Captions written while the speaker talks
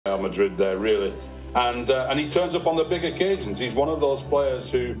Madrid there, really. And he turns up on the big occasions. He's one of those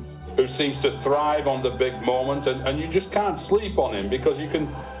players who seems to thrive on the big moment, and you just can't sleep on him, because you can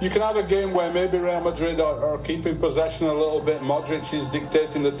have a game where maybe Real Madrid are keeping possession a little bit, Modric is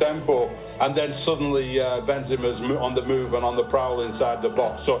dictating the tempo, and then suddenly Benzema's on the move and on the prowl inside the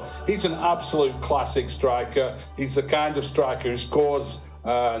box. So he's an absolute classic striker. He's the kind of striker who scores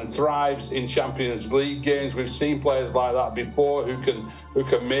and thrives in Champions League games. We've seen players like that before who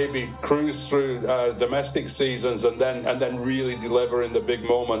can maybe cruise through domestic seasons and then really deliver in the big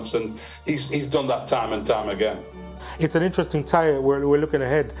moments, and he's done that time and time again. It's an interesting time we're looking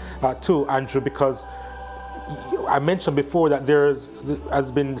ahead to, Andrew, because I mentioned before that there has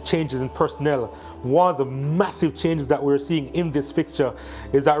been changes in personnel. One of the massive changes that we're seeing in this fixture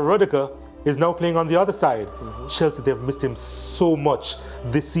is that Rudiger is now playing on the other side. Chelsea, they've missed him so much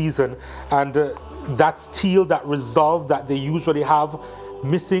this season, and that steel, that resolve that they usually have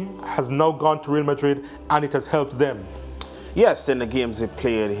missing has now gone to Real Madrid, and it has helped them. Yes, in the games he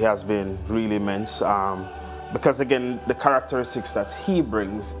played, he has been really immense, because again, the characteristics that he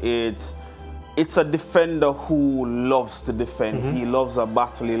brings, it's a defender who loves to defend. He loves a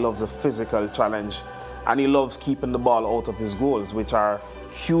battle, he loves a physical challenge, and he loves keeping the ball out of his goals, which are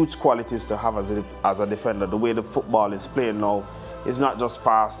huge qualities to have as a defender. The way the football is played now is not just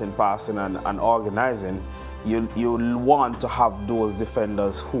passing and organizing. You want to have those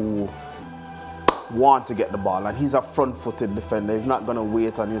defenders who want to get the ball, and he's a front-footed defender. He's not going to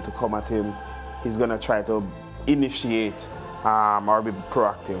wait on you to come at him. He's going to try to initiate or be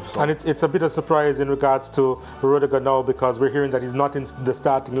proactive. So. And it's a bit of surprise in regards to Rudiger now, because we're hearing that he's not in the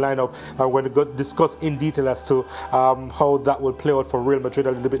starting lineup. We're going to discuss in detail as to how that will play out for Real Madrid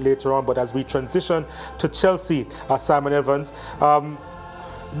a little bit later on. But as we transition to Chelsea, Simon Evans,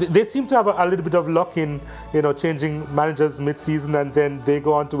 they seem to have a little bit of luck in changing managers mid-season, and then they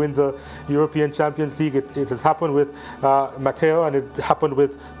go on to win the European Champions League. It has happened with Matteo, and it happened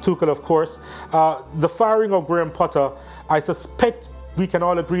with Tuchel, of course. The firing of Graham Potter, I suspect we can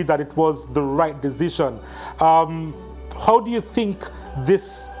all agree that it was the right decision. How do you think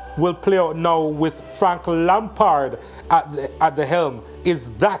this will play out now with Frank Lampard at the helm? Is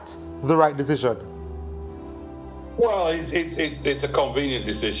that the right decision? Well, it's a convenient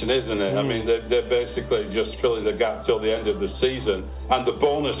decision, isn't it? I mean, they're basically just filling the gap till the end of the season. And the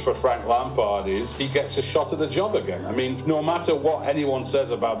bonus for Frank Lampard is he gets a shot at the job again. I mean, no matter what anyone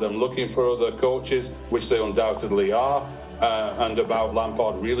says about them looking for other coaches, which they undoubtedly are, and about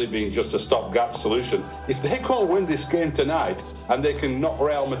Lampard really being just a stopgap solution, if they can't win this game tonight and they can knock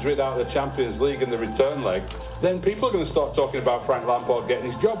Real Madrid out of the Champions League in the return leg, then people are going to start talking about Frank Lampard getting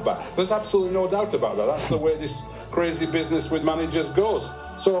his job back. There's absolutely no doubt about that. That's the way this crazy business with managers goes.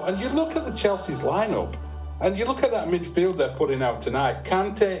 So, and you look at the Chelsea's lineup, and you look at that midfield they're putting out tonight: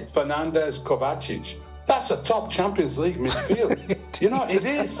 Kante, Fernandes, Kovacic. That's a top Champions League midfield. It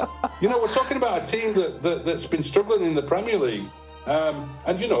is. We're talking about a team that's been struggling in the Premier League. And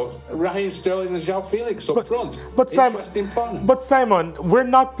Raheem Sterling and João Felix up front. But Simon, we're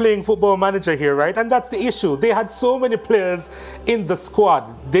not playing Football Manager here, right? And that's the issue. They had so many players in the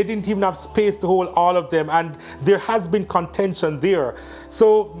squad. They didn't even have space to hold all of them, and there has been contention there.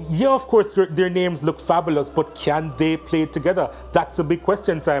 So, yeah, of course, their names look fabulous, but can they play together? That's a big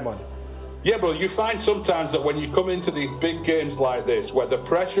question, Simon. Yeah, but you find sometimes that when you come into these big games like this, where the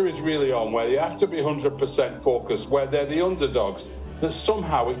pressure is really on, where you have to be 100% focused, where they're the underdogs, that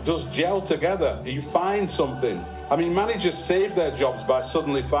somehow it does gel together. You find something. I mean, managers save their jobs by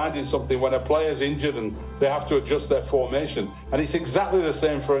suddenly finding something when a player's injured and they have to adjust their formation. And it's exactly the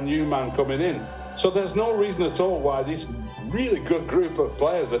same for a new man coming in. So there's no reason at all why this really good group of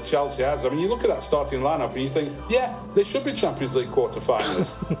players that Chelsea has, I mean, you look at that starting lineup and you think, yeah, they should be Champions League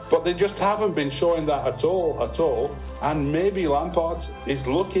quarter-finalists. But they just haven't been showing that at all. And maybe Lampard is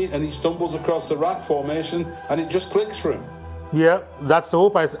lucky and he stumbles across the right formation and it just clicks for him. Yeah, that's the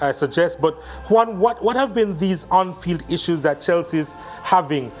hope I suggest. But Juan, what have been these on-field issues that Chelsea's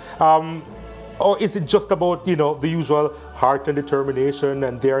having? Or is it just about, the usual heart and determination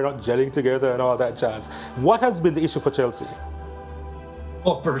and they're not gelling together and all that jazz? What has been the issue for Chelsea?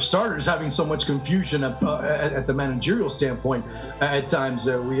 Well, for starters, having so much confusion at the managerial standpoint at times.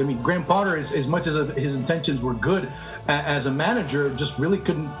 Graham Potter, as much as his intentions were good as a manager, just really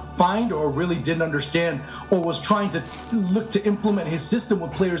couldn't find or really didn't understand or was trying to look to implement his system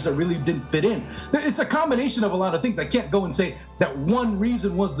with players that really didn't fit in. It's a combination of a lot of things. I can't go and say that one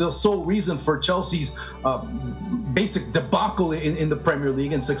reason was the sole reason for Chelsea's basic debacle in the Premier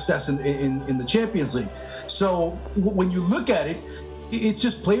League and success in the Champions League. So when you look at it, it's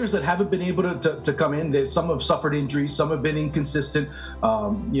just players that haven't been able to come in. Some have suffered injuries, some have been inconsistent.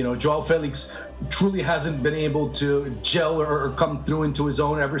 You know, Joao Felix truly hasn't been able to gel or come through into his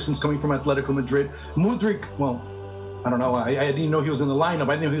own ever since coming from Atletico Madrid. Mudryk, well, I don't know. I didn't know he was in the lineup.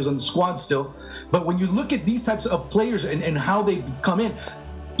 I didn't know he was on the squad still. But when you look at these types of players and how they've come in,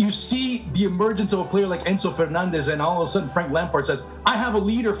 you see the emergence of a player like Enzo Fernandez, and all of a sudden Frank Lampard says, I have a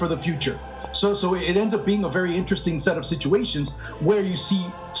leader for the future. So it ends up being a very interesting set of situations where you see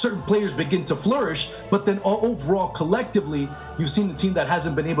certain players begin to flourish, but then overall, collectively, you've seen the team that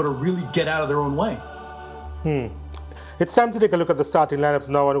hasn't been able to really get out of their own way. It's time to take a look at the starting lineups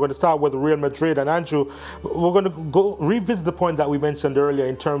now, and we're going to start with Real Madrid. And Andrew, we're going to go revisit the point that we mentioned earlier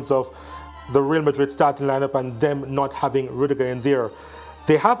in terms of the Real Madrid starting lineup and them not having Rudiger in there.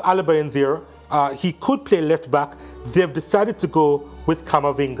 They have Alaba in there. He could play left back. They've decided to go with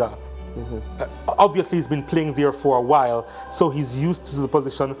Camavinga. Obviously, he's been playing there for a while, so he's used to the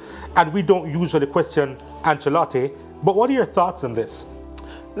position, and we don't usually question Ancelotti. But what are your thoughts on this?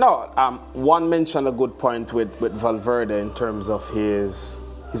 No, one mentioned a good point with Valverde in terms of his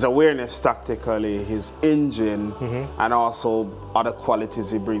awareness tactically, his engine, and also other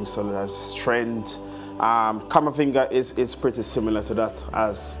qualities he brings, so as strength. Camavinga is pretty similar to that.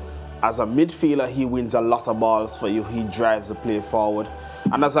 As a midfielder, he wins a lot of balls for you. He drives the play forward.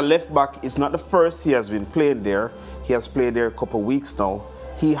 And as a left back, it's not the first he has been playing there. He has played there a couple of weeks now.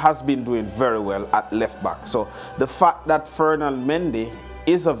 He has been doing very well at left back. So the fact that Ferland Mendy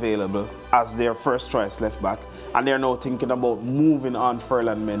is available as their first choice left back, and they're now thinking about moving on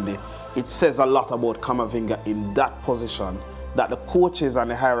Ferland Mendy, it says a lot about Camavinga in that position, that the coaches and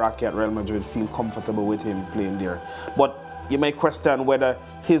the hierarchy at Real Madrid feel comfortable with him playing there. But you may question whether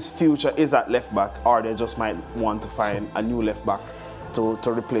his future is at left back, or they just might want to find a new left back to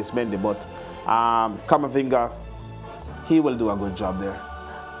replace Mendy. But Camavinga, he will do a good job there.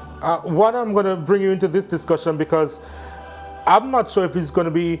 What I'm going to bring you into this discussion, because I'm not sure if he's going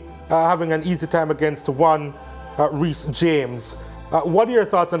to be having an easy time against one Reece James. What are your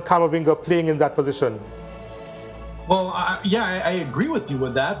thoughts on Camavinga playing in that position? Well, yeah, I agree with you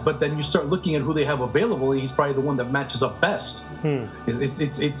with that, but then you start looking at who they have available, and he's probably the one that matches up best.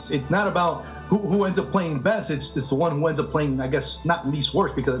 It's not about who ends up playing best. It's the one who ends up playing, I guess, not least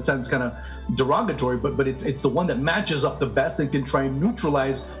worst, because it sounds kind of derogatory, but it's the one that matches up the best and can try and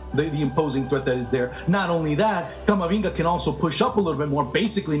neutralize the imposing threat that is there. Not only that, Camavinga can also push up a little bit more,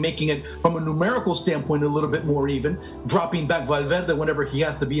 basically making it, from a numerical standpoint, a little bit more even, dropping back Valverde whenever he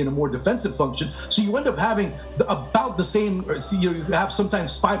has to be in a more defensive function. So you end up having about the same, you have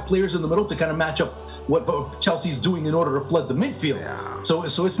sometimes 5 players in the middle to kind of match up what Chelsea's doing in order to flood the midfield. Yeah. So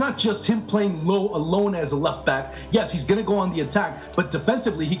it's not just him playing low alone as a left back. Yes, he's going to go on the attack, but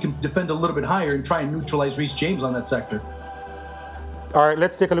defensively he can defend a little bit higher and try and neutralize Reece James on that sector. All right,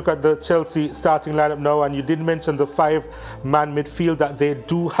 let's take a look at the Chelsea starting lineup now. And you did mention the 5-man midfield that they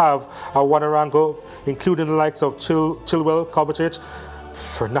do have Wanarango, including the likes of Chilwell, Kovacic,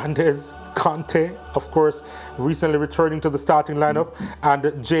 Fernandez, Conte, of course, recently returning to the starting lineup,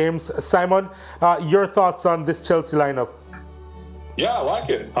 and James. Simon, your thoughts on this Chelsea lineup? Yeah, I like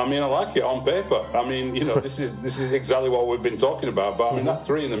it. I mean, I like it on paper. I mean, you know, this is exactly what we've been talking about. But I mean, that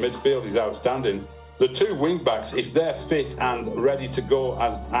 3 in the midfield is outstanding. The 2 wing backs, if they're fit and ready to go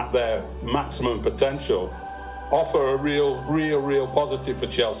at their maximum potential, offer a real positive for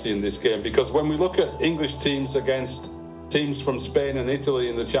Chelsea in this game. Because when we look at English teams against teams from Spain and Italy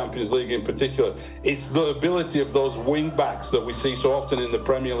in the Champions League in particular, it's the ability of those wing backs that we see so often in the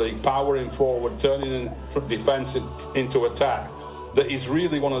Premier League, powering forward, turning from defence into attack, that is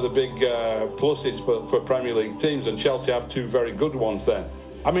really one of the big pluses for Premier League teams, and Chelsea have 2 very good ones then.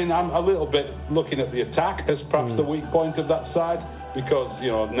 I mean, I'm a little bit looking at the attack as perhaps the weak point of that side, because, you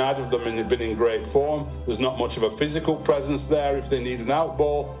know, neither of them have been in great form. There's not much of a physical presence there if they need an out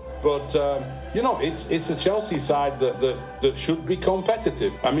ball. But, you know, it's a Chelsea side that should be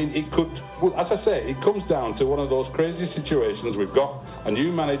competitive. I mean, it could, well, as I say, it comes down to one of those crazy situations. We've got a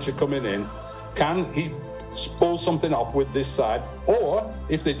new manager coming in. Can he pull something off with this side? Or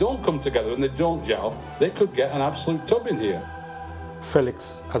if they don't come together and they don't gel, they could get an absolute tub in here.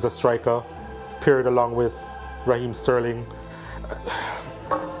 Felix as a striker, paired along with Raheem Sterling.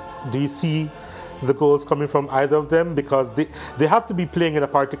 Do you see the goals coming from either of them? Because they have to be playing in a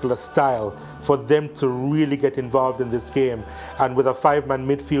particular style for them to really get involved in this game. And with a 5-man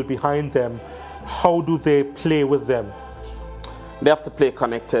midfield behind them, how do they play with them? They have to play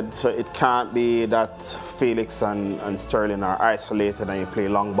connected, so it can't be that Felix and Sterling are isolated and you play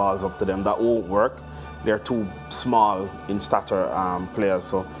long balls up to them. That won't work. They're too small in stature players.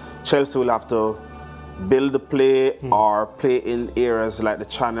 So Chelsea will have to build the play or play in areas like the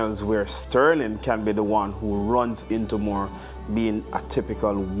channels where Sterling can be the one who runs into more being a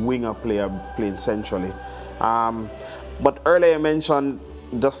typical winger player playing centrally. But earlier I mentioned,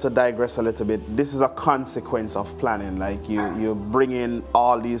 just to digress a little bit, this is a consequence of planning. Like you bring in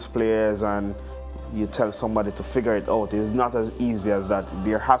all these players and you tell somebody to figure it out. It's not as easy as that.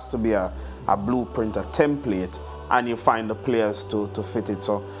 There has to be a blueprint, a template, and you find the players to fit it.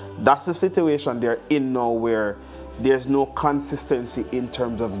 So that's the situation they're in now, where there's no consistency in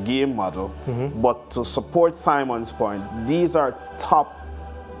terms of game model. But to support Simon's point, these are top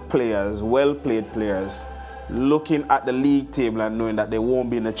players, well-played players, looking at the league table and knowing that they won't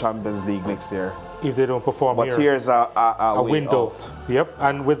be in the Champions League next year if they don't perform but here. Here's a window out. Yep.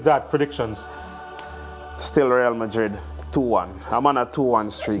 And with that, predictions? Still Real Madrid 2-1. I'm on a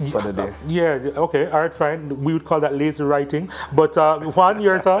 2-1 streak for the day. Yeah, okay, all right, fine. We would call that lazy writing. But Juan,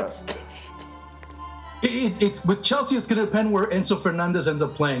 your thoughts? It's with Chelsea, it's going to depend where Enzo Fernandez ends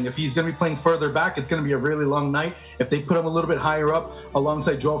up playing. If he's going to be playing further back, it's going to be a really long night. If they put him a little bit higher up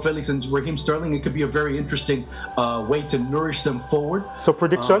alongside Joao Felix and Raheem Sterling, it could be a very interesting way to nourish them forward. So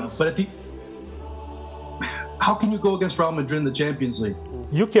predictions? But how can you go against Real Madrid in the Champions League?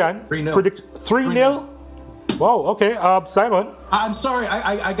 You can. 3-0. Predict 3-0? Wow, okay. Simon? I'm sorry,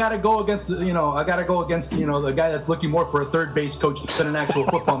 I gotta go against the guy that's looking more for a third base coach than an actual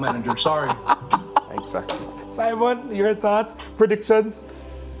football manager. Sorry. Exactly. Simon, your thoughts, predictions?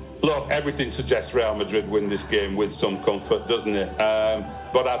 Look, everything suggests Real Madrid win this game with some comfort, doesn't it?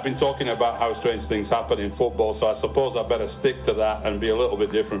 But I've been talking about how strange things happen in football, so I suppose I better stick to that and be a little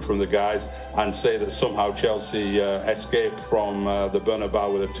bit different from the guys and say that somehow Chelsea escaped from the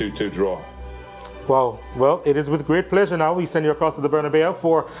Bernabeu with a 2-2 draw. Wow. Well, it is with great pleasure now we send you across to the Bernabeu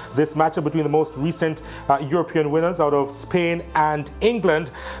for this matchup between the most recent European winners out of Spain and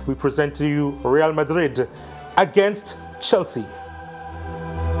England. We present to you Real Madrid against Chelsea.